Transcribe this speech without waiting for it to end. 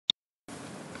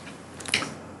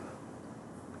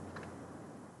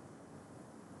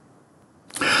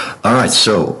All right,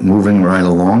 so moving right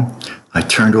along, I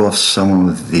turned off some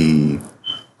of the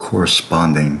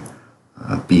corresponding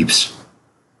beeps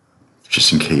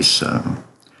just in case I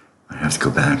have to go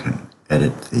back and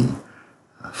edit the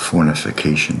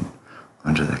fornification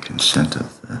under the consent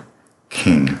of the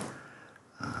king.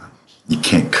 You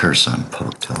can't curse on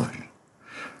public television.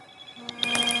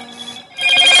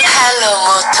 Hello,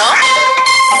 Moto.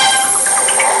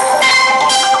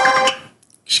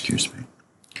 Excuse me.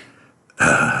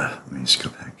 Let me just go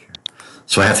back here.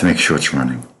 So I have to make sure it's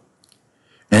running.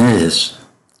 And it is.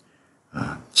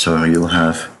 So you'll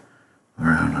have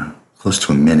around close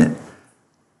to a minute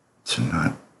to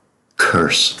not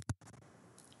curse.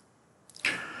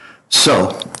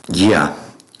 So, yeah.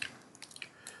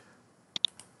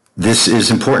 This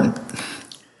is important.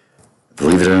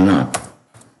 Believe it or not.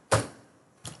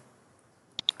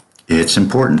 It's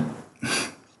important.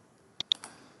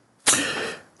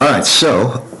 All right,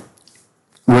 so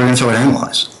we're going to talk about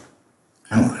analyze.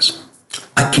 Analyze.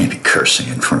 I can't be cursing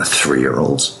in front of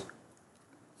 3-year-olds.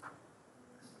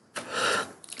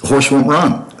 The horse won't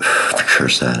run if you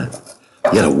curse at it.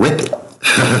 You got to whip it.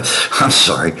 I'm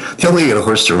sorry. The only way you get a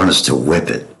horse to run is to whip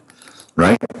it,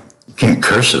 right? You can't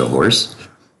curse at a horse,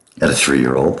 at a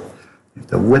 3-year-old. You have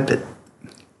to whip it.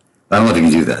 I don't know if you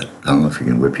can do that. I don't know if you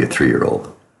can whip your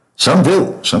 3-year-old. Some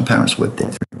do. Some parents whip their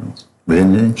 3-year-olds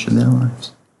within an inch of their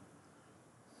lives.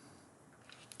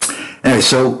 Anyway,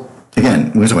 so again,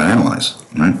 we're going to talk about analyze,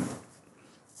 right?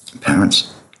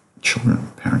 Parents,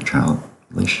 children, parent-child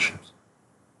relationships.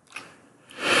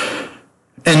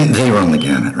 And they run the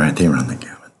gamut, right? They run the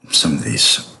gamut. Some of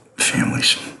these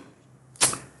families.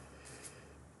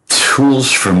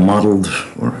 Tools for model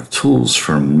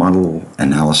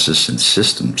analysis and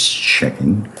systems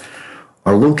checking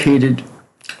are located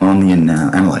on the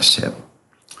Analyze tab.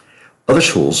 Other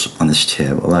tools on this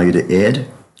tab allow you to add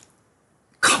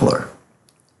color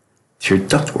to your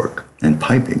ductwork and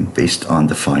piping based on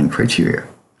defined criteria.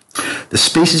 The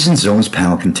Spaces and Zones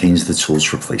panel contains the tools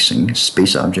for placing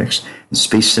space objects and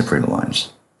space separator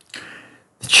lines.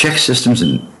 The check systems,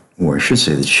 or I should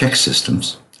say the check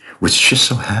systems, which just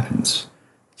so happens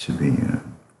to be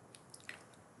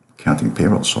accounting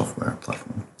payroll software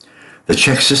platform. The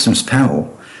check systems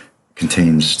panel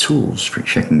contains tools for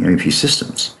checking MEP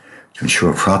systems to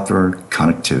ensure proper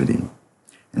connectivity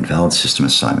and valid system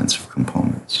assignments of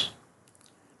components.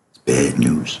 It's bad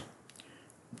news.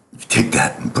 If you take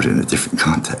that and put it in a different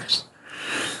context.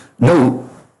 Note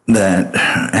that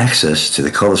access to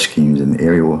the color schemes and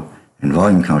area and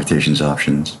volume computations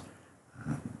options,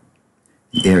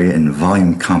 the area and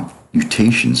volume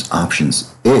computations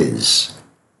options is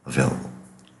available.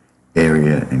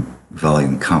 Area and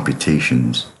volume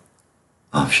computations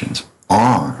options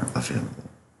are available.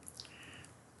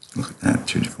 Look at that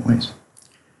 2 different ways.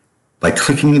 By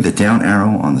clicking the down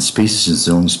arrow on the Spaces and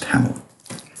Zones panel.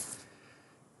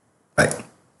 Right,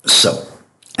 so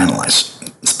analyze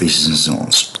spaces and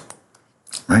zones,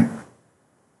 right?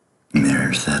 And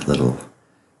there's that little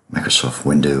Microsoft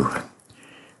window,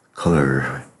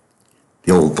 color,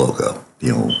 the old logo.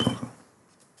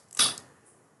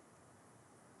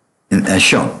 And as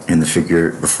shown in the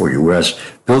figure before you, whereas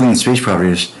building and space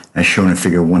properties, as shown in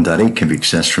figure 1.8, can be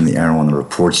accessed from the arrow on the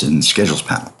Reports and Schedules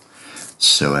panel.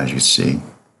 So as you see,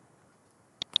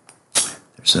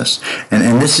 there's this.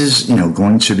 And this is,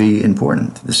 going to be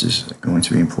important. This is going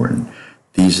to be important.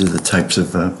 These are the types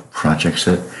of projects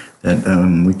that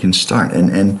we can start.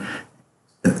 And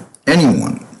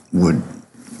anyone would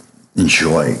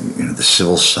enjoy, the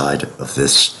civil side of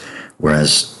this,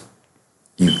 whereas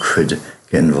you could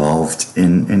get involved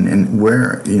in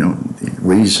where, the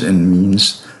ways and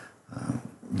means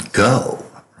go,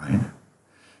 right?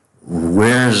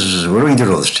 What are we going to do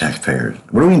with those taxpayers?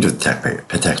 What are we going to do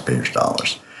with taxpayers'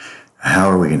 dollars? How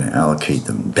are we going to allocate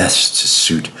them best to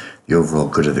suit the overall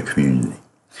good of the community?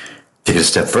 Take it a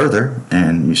step further,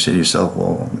 and you say to yourself,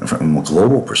 well, from a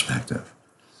global perspective,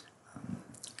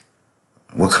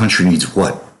 what country needs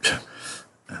what?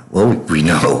 Well, we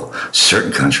know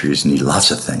certain countries need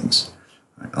lots of things.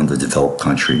 Right? Underdeveloped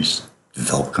countries,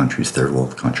 developed countries, third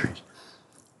world countries.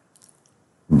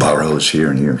 Boroughs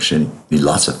here in New York City need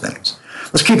lots of things.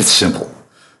 Let's keep it simple.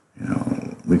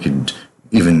 We could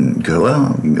even go,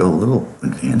 we can go a little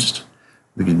advanced.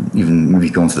 We could even maybe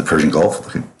go into the Persian Gulf,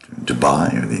 look at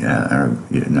Dubai or the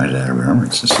United Arab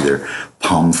Emirates and see their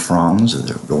palm fronds that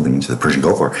they're building into the Persian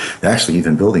Gulf, or they're actually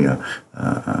even building a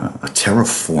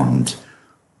terraformed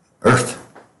Earth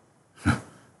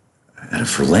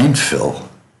for landfill,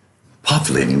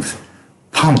 populating with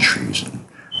palm trees and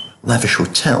lavish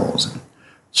hotels and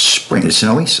spring. It's an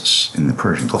oasis in the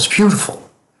Persian Gulf. It's beautiful.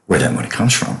 Where that money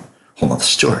comes from, whole other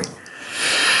story.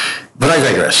 But I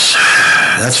digress.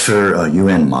 That's for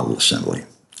UN model assembly.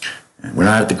 And we're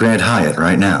not at the Grand Hyatt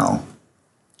right now.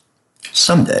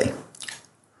 Someday,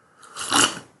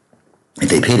 if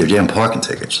they pay their damn parking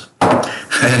tickets.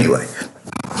 Anyway,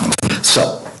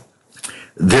 so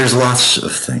there's lots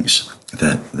of things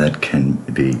that can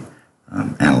be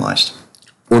analyzed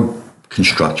or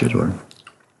constructed or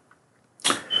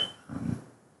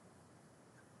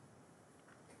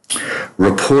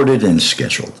reported and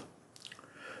scheduled.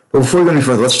 But before we go any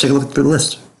further, let's take a look through the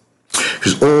list.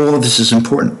 Because all of this is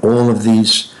important. All of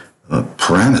these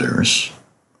parameters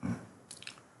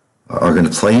are going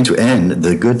to play into, and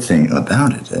the good thing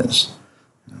about it is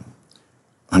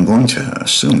I'm going to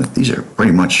assume that these are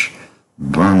pretty much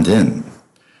burned in.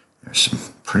 They're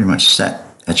pretty much set,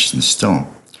 etched in stone.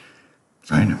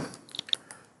 Right?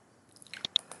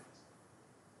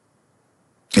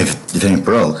 If it ain't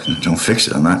broke, don't fix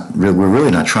it. We're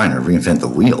really not trying to reinvent the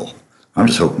wheel. I'm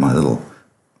just hoping my little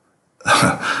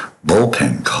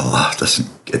bullpen call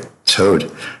doesn't get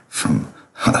towed from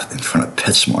in front of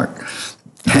PetSmart.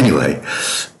 Anyway,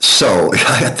 so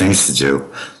I got things to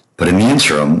do. But in the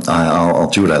interim, I'll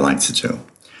do what I like to do.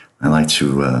 I like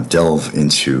to delve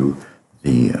into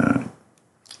the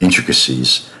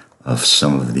intricacies of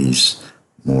some of these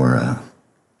more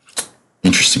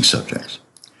interesting subjects.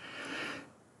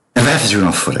 If I have to do it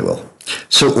on foot, I will.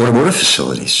 So automotive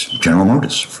facilities, General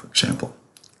Motors, for example,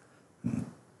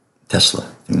 Tesla,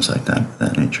 things like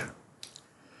that nature.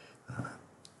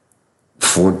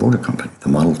 Ford Motor Company, the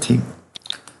Model T.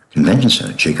 Convention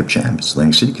Center, Jacob Jabs,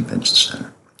 Atlantic City Convention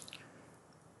Center.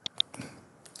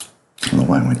 I don't know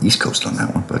why I went East Coast on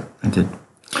that one, but I did.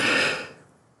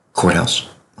 Courthouse,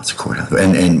 lots of courthouses.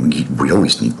 And we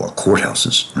always need more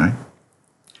courthouses, right?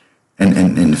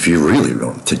 And if you really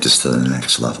want to take this to the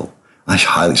next level, I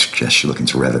highly suggest you look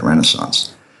into REVIT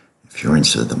Renaissance. If you're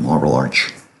into the marble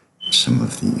arch, some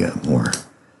of the more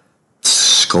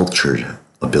sculptured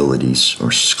abilities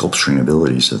or sculpturing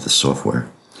abilities of the software,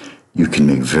 you can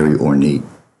make very ornate,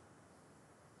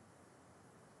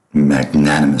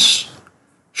 magnanimous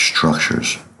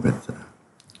structures with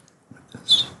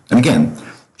this. And again,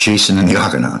 Jason and the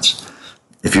Argonauts.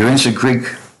 If you're into Greek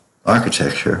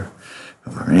architecture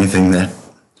or anything that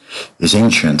is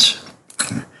ancient,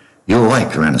 you'll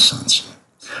like Renaissance.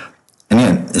 And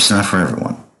again, it's not for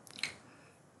everyone.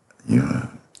 You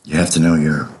have to know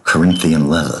your Corinthian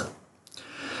leather.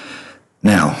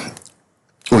 Now,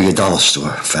 or your dollar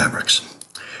store fabrics.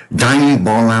 Dining,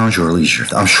 bar lounge, or leisure.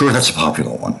 I'm sure that's a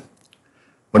popular one.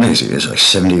 What is it? It's like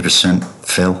 70%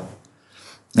 fill.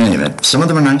 In any event, some of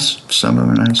them are nice. Some of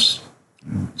them are nice.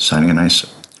 Designing a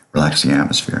nice, relaxing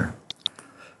atmosphere.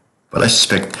 But I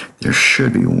suspect there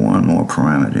should be one more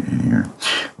parameter in here.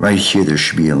 Right here, there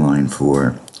should be a line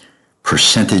for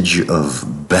percentage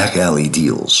of back alley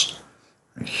deals.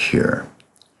 Right here.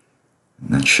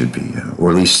 And that should be,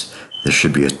 or at least there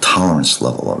should be a tolerance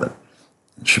level of it.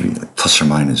 It should be like plus or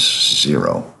minus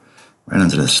 0. Right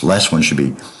under this. Last one should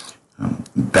be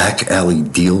back alley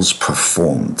deals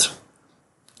performed.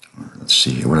 Let's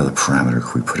see here. What other parameter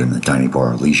could we put in the dining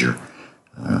bar or leisure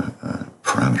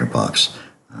parameter box?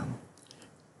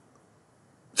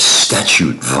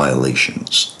 Statute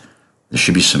violations. There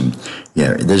should be some.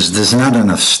 Yeah, there's not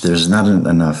enough. There's not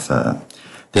enough.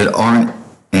 There aren't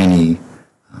any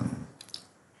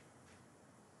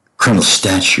criminal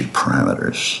statute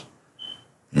parameters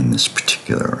in this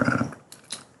particular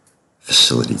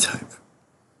facility type.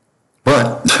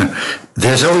 But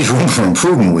there's always room for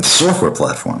improvement with the software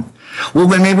platform. Well,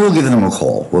 then maybe we'll give them a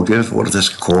call. We'll give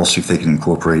Autodesk a call, see if they can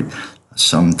incorporate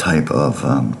some type of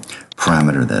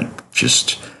parameter that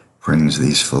just brings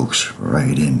these folks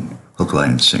right in, hook,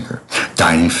 line, and sinker.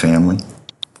 Dining family,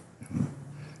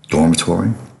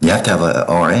 dormitory. You have to have a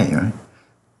RA, right?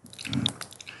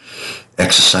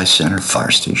 Exercise center,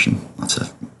 fire station, lots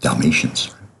of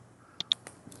Dalmatians.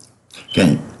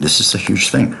 Again, this is a huge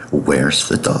thing. Where's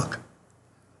the dog?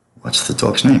 What's the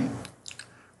dog's name?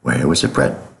 Where was it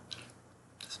bred?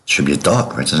 Should be a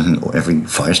dog, right? Doesn't every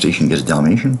fire station get a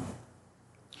Dalmatian?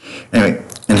 Anyway,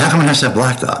 and how come it has to have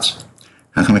black dots?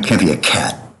 How come it can't be a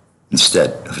cat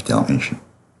instead of a Dalmatian?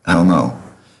 I don't know.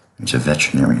 It's a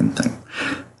veterinarian thing.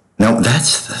 Now,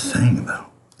 that's the thing, though,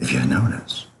 if you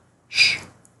notice. Shh,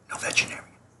 no veterinarian.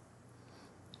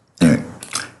 Anyway,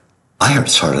 I heard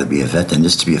it's harder to be a vet than it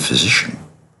is to be a physician.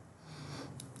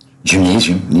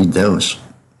 Gymnasium, need those.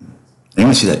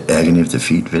 Anyone see that agony of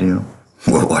defeat video?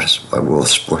 What by World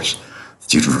Sports? The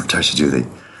dude tries to do the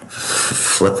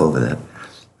flip over that.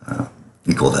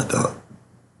 You call that the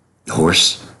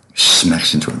horse.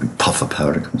 Smacks into it, a big puff of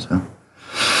powder comes out.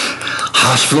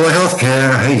 Hospital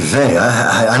healthcare, hey, Vay,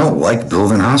 I don't like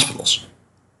building hospitals.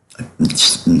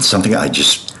 It's something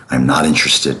I'm not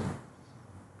interested.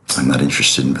 I'm not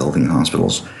interested in building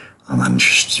hospitals. I'm not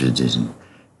interested in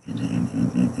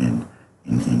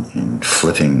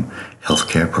flipping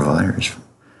healthcare providers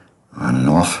on and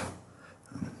off.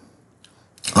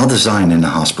 I'll design in the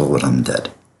hospital when I'm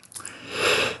dead.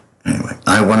 Anyway,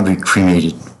 I want to be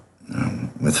cremated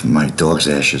with my dog's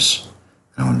ashes.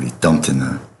 I want to be dumped in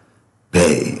the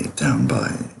bay down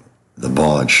by the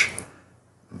barge,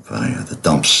 by the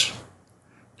dumps,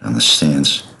 down the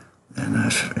stands. And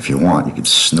if you want, you could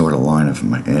snort a line of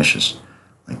my ashes,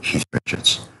 like Keith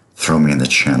Richards. Throw me in the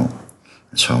channel.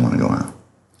 That's how I want to go out.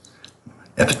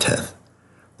 Epitaph.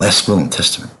 Last will and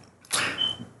testament.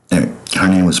 Anyway, her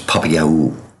name was Puppy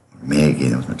Yahoo. Maggie,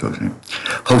 that was my dog's name.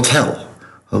 Hotel.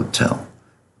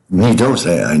 Many dogs.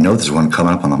 I know there's one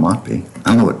coming up on the Montby.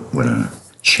 I don't know what a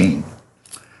chain.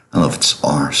 I don't know if it's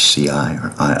RCI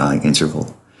or II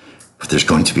interval. But there's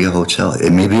going to be a hotel.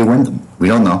 It may be a Wyndham. We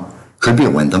don't know. Could be a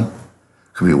Wyndham.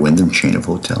 Could be a Wyndham chain of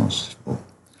hotels. Well,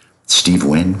 Steve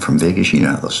Wynn from Vegas, you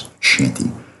know how those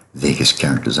shanty Vegas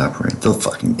characters operate. They'll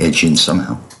fucking edge in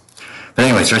somehow. But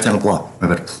anyway, it's right down the block.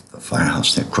 Right about the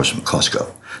firehouse there across from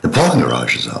Costco. The parking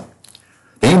garage is up.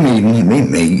 They may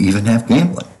even have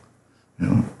gambling. You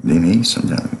know, they may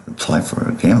sometime apply for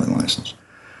a gambling license.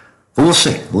 But we'll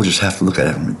see. We'll just have to look at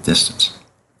it from a distance.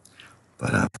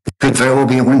 But it could very well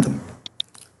be a Wyndham.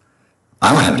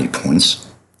 I don't have any points.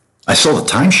 I sold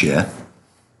a timeshare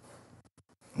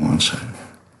once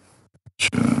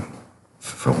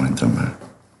for Wyndham.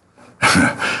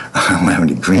 I don't have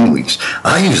any green weeks.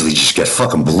 I usually just get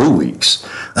fucking blue weeks.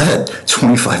 I had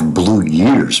 25 blue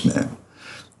years, man.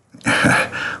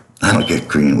 I don't get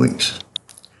green weeks.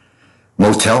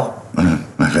 Motel? I'd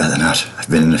rather not. I've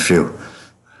been in a few.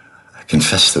 I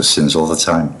confess those sins all the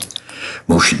time.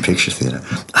 Motion picture theater.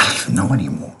 I don't even know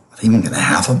anymore. Are they even going to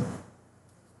have them?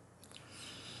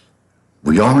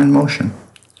 We are in motion.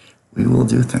 We will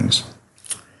do things.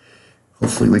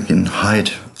 Hopefully we can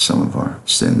hide some of our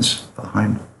sins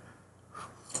behind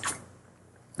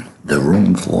the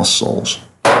room of lost souls.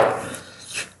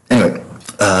 Anyway,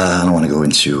 I don't want to go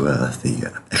into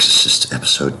the Exorcist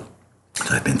episode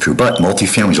that I've been through, but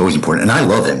multifamily is always important, and I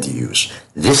love MDUs.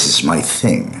 This is my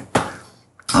thing.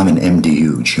 I'm an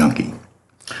MDU junkie.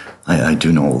 I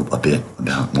do know a bit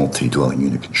about multi-dwelling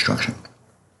unit construction.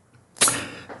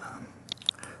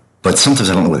 But sometimes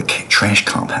I don't know where the trash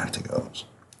compactor goes.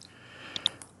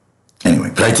 Anyway,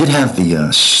 but I did have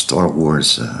the Star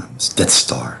Wars Death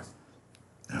Star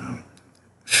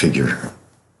figure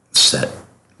set,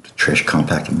 the trash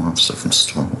compactor monster from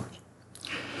Star Wars.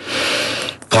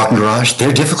 Parking garage,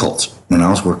 they're difficult. When I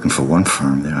was working for one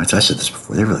firm there, I said this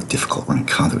before, they're really difficult running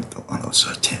conduit on those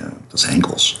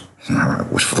angles.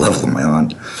 Which level am I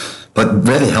on? But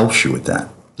Revit helps you with that.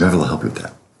 Revit will help you with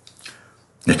that.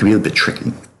 It can be a bit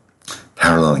tricky.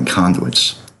 Paralleling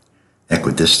conduits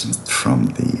equidistant from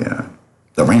the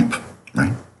ramp,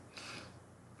 right?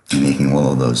 And making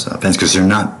all of those bends, because they're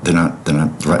not right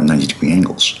 90-degree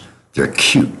angles. They're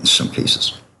acute in some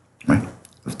cases, right?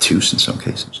 Obtuse in some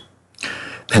cases.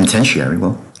 Penitentiary,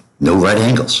 well, no right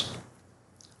angles.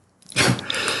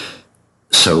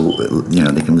 So, you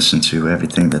know, they can listen to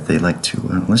everything that they like to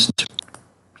listen to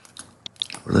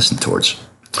or listen towards.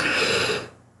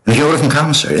 And you order from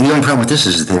commissary. And the only problem with this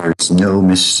is there's no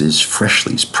Mrs.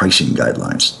 Freshley's pricing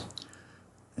guidelines.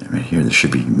 And right here, there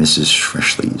should be Mrs.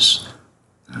 Freshley's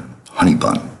honey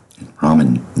bun and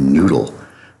ramen noodle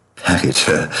packet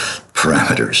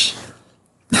parameters.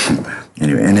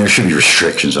 Anyway, and there should be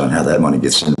restrictions on how that money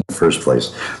gets in the first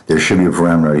place. There should be a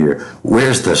parameter right here.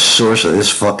 Where's the source of this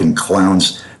fucking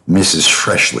clown's Mrs.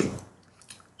 Freshley?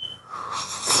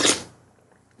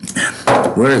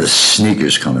 Where are the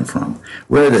sneakers coming from?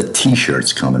 Where are the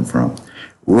t-shirts coming from?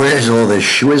 Where's all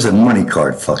this? Where's the money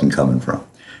card fucking coming from?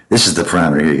 This is the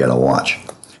parameter here you gotta watch.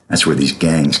 That's where these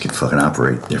gangs can fucking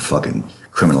operate their fucking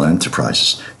criminal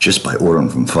enterprises just by ordering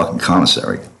from fucking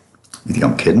commissary. You think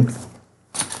I'm kidding?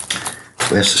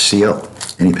 Where's the CO?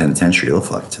 Any penitentiary, they'll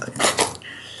fucking tell you.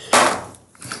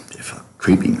 They're fucking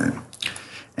creepy, man.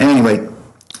 Anyway,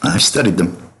 I studied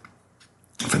them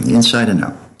from the inside and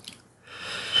out.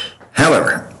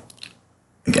 However,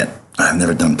 again, I've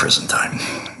never done prison time.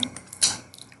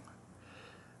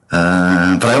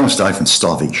 But I almost died from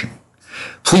starvation.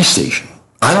 Police station.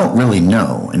 I don't really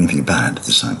know anything about it at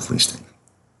this time, police station.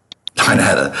 I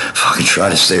had to fucking try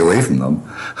to stay away from them.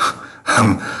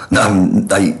 I'm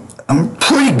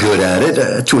pretty good at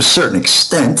it to a certain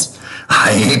extent.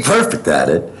 I ain't perfect at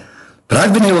it. But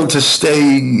I've been able to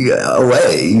stay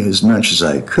away as much as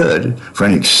I could for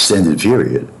any extended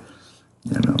period,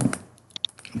 you know.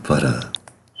 But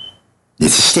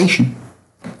it's a station.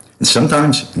 And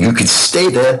sometimes you could stay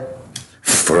there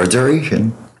for a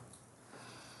duration.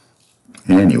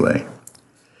 Anyway,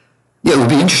 yeah, it would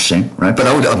be interesting, right? But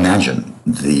I would imagine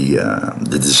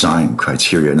the design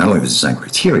criteria, not only the design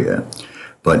criteria,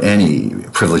 but any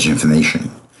privileged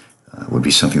information would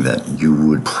be something that you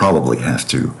would probably have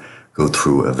to go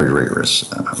through a very rigorous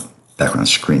background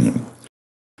screening.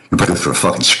 You probably go through a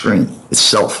fucking screen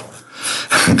itself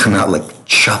and come out like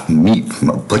chopped meat from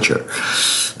a butcher.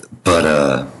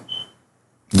 But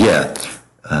yeah,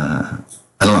 I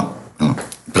don't know.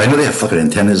 But I know they have fucking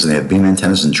antennas, and they have beam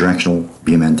antennas and directional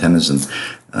beam antennas, and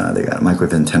they got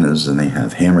microwave antennas, and they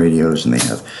have ham radios, and they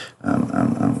have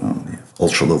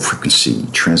ultra low frequency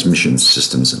transmission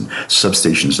systems and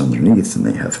substations underneath, and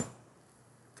they have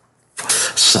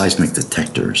seismic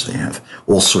detectors. They have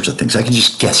all sorts of things. I can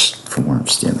just guess from where I'm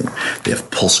standing. They have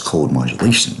pulse code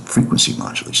modulation, frequency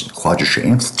modulation, quadrature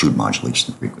amplitude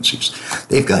modulation frequencies.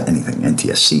 They've got anything,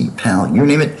 NTSC, PAL, you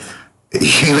name it.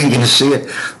 You ain't gonna see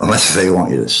it unless they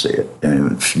want you to see it.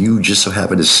 And if you just so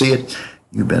happen to see it,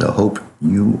 you better hope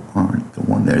you aren't the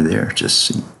one they're there to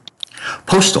see.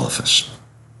 Post office.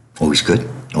 Always good.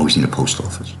 Always need a post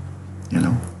office. You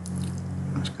know?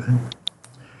 Always good.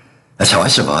 That's how I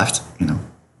survived, you know.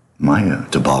 My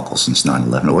debacle since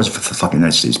 9/11. It wasn't for the fucking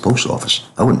United States Post Office.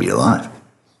 I wouldn't be alive.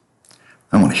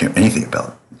 I don't want to hear anything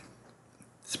about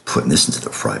putting this into the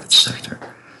private sector.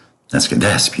 That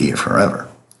has to be here forever.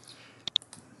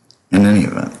 In any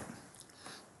event,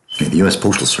 the U.S.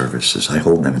 Postal Service, I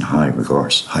hold them in high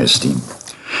regards, high esteem.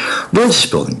 Religious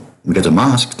building. We got the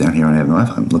mosque down here on Avenue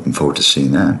F. I'm looking forward to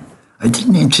seeing that. I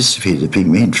didn't anticipate it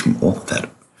being made from all of that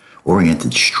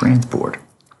oriented strand board.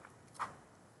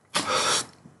 But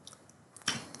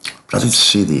I'd like to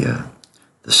see the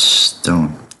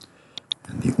stone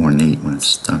and the ornate when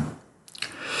it's done.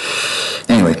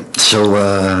 Anyway, so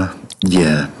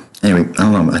yeah. Anyway,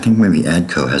 I don't know. I think maybe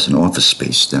ADCO has an office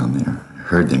space down there. I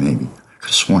heard they maybe. I could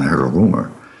have sworn I heard a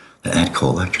rumor that ADCO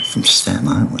Electric from Staten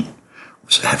Island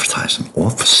was advertising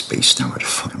office space down by the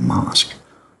fucking mosque.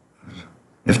 You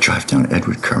ever drive down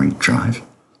Edward Curry Drive?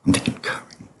 I'm thinking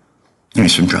Curry. Anyway,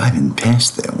 so I'm driving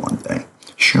past there one day.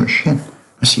 Sure as shit,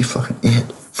 I see a fucking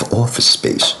ad for office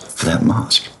space for that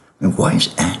mosque. I mean, why is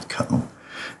ADCO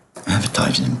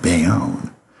advertising in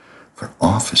Bayonne for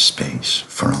office space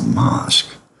for a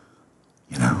mosque?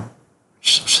 You know, it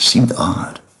seemed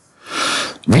odd.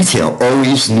 Retail,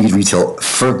 always need retail.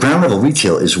 For ground level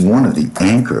retail is one of the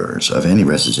anchors of any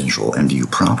residential MDU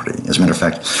property. As a matter of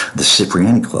fact, the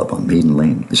Cipriani Club on Maiden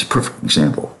Lane is a perfect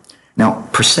example. Now,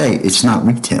 per se, it's not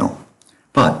retail,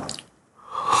 but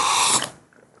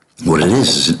what it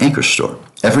is an anchor store.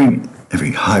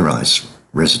 Every high-rise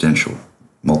residential,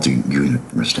 multi-unit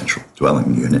residential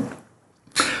dwelling unit,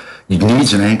 it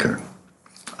needs an anchor.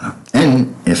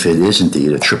 And if it is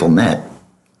indeed a triple net,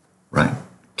 right,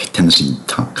 tenancy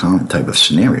common type of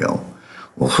scenario,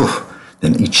 well,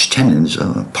 then each tenant is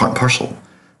part and parcel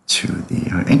to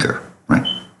the anchor, right?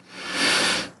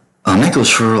 That goes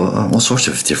for all sorts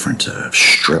of different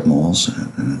strip malls,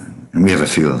 and we have a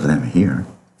few of them here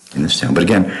in this town. But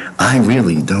again, I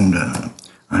really don't,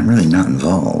 I'm really not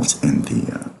involved in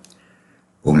the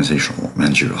organizational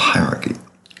managerial hierarchy.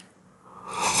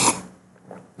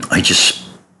 I just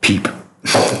peep.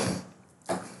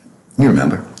 You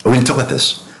remember. Oh, we didn't talk about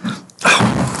this.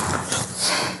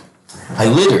 I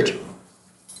littered.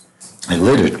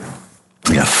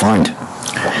 I got fined.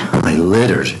 I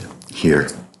littered here.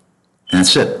 And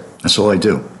that's it. That's all I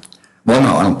do. Well,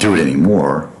 no, I don't do it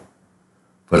anymore.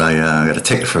 But I got a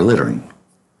ticket for littering.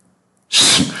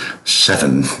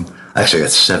 7. Actually, I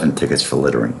got 7 tickets for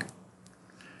littering.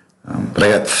 But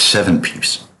I got 7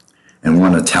 peeps. And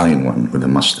one Italian one with a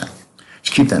mustache.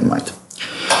 Just keep that in mind.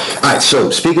 All right, so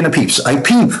speaking of peeps, I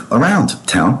peep around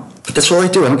town. But that's all I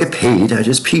do. I don't get paid. I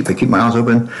just peep. I keep my eyes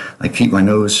open. I keep my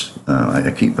nose.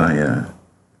 I keep my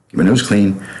nose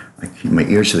clean. I keep my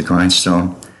ears to the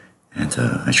grindstone. And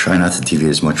I try not to deviate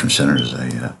as much from center as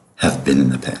I have been in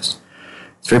the past.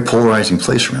 It's a very polarizing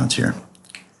place around here.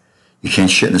 You can't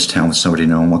shit in this town with somebody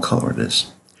knowing what color it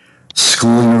is.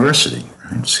 School, university.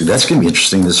 Right? So that's going to be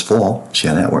interesting this fall. See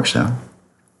how that works out.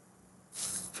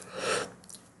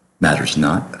 Matters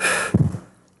not.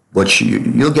 What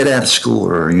you'll get out of school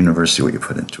or university, what you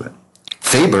put into it.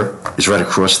 Faber is right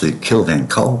across the Kill Van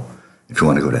Kull if you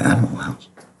want to go to Animal House.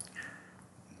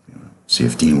 See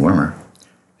if Dean Wormer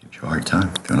gives you a hard time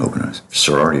if you want to open a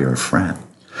sorority or a frat.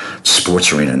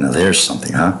 Sports arena, now there's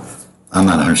something, huh? I'm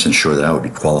not 100% sure that I would be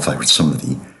qualified with some of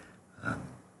the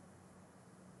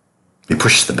you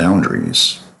push the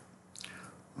boundaries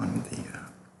on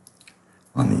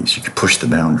these. You can push the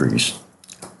boundaries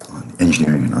on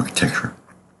engineering and architecture,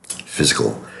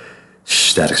 physical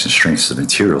statics and strengths of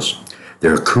materials.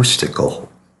 They're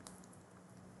acoustical.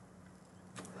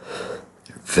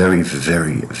 They're very,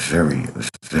 very, very,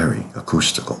 very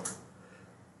acoustical.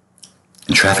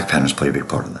 And traffic patterns play a big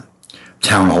part of that.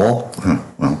 Town hall,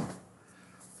 well,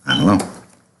 I don't know.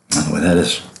 I don't know what that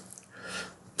is.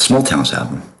 Small towns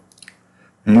have them.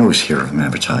 And you always hear of them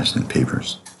advertised in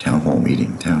papers. Town hall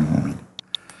meeting, town hall meeting.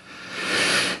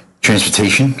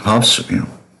 Transportation hubs,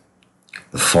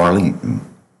 the Farley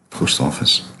post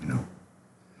office,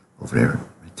 over there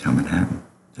in Midtown Manhattan.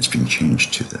 That's being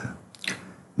changed to the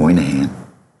Moynihan.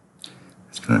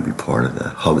 It's going to be part of the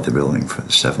hub of the building for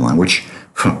the 7 line, which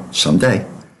someday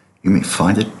you may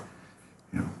find it,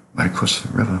 right across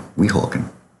the river,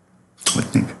 Weehawken.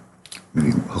 What do you think?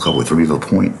 Maybe hook up with Riva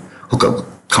Point. Hook up,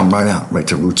 come right out, right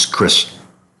to Roots Chris.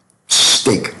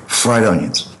 Steak, fried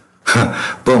onions.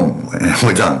 Boom, and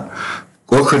we're done.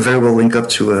 Or could very well link up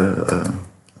to a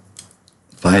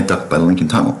viaduct by the Lincoln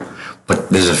Tunnel. But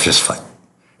there's a fist fight.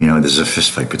 There's a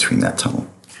fist fight between that tunnel.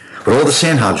 But all the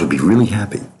sandhogs would be really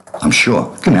happy, I'm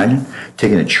sure. Can you imagine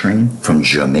taking a train from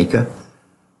Jamaica,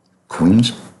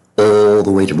 Queens, all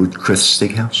the way to Ruth Chris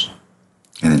Steakhouse,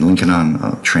 and then linking on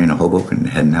a train to Hoboken and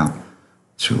heading out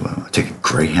to take a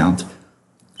Greyhound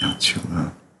out to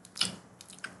the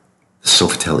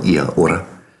Sofitel Ia Ora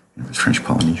in French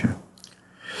Polynesia.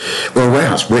 Or a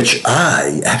warehouse, which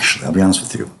I'll be honest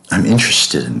with you, I'm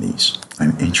interested in these.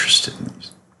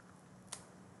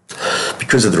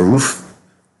 Because of the roof,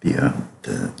 the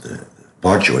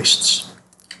bar joists,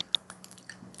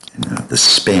 and the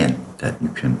span that you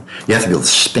have to be able to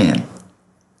span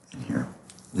in here.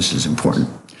 This is important.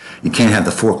 You can't have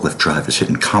the forklift drivers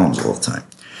hitting columns all the time.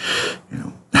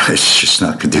 It's just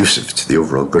not conducive to the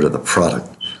overall good of the product.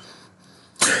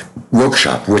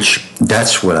 Workshop, which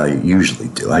that's what I usually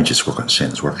do. I just work on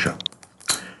Santa's workshop.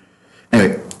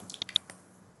 Anyway,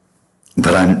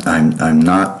 but I'm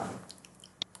not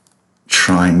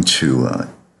trying to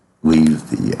leave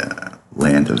the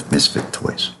land of misfit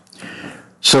toys.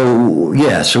 So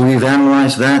we've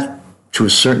analyzed that to a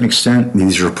certain extent.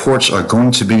 These reports are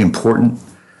going to be important.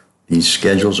 These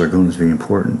schedules are going to be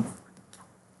important.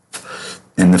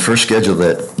 And the first schedule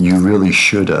that you really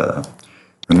should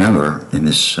remember in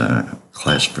this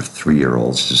class for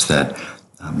 3-year-olds is that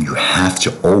you have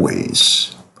to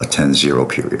always attend 0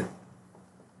 period.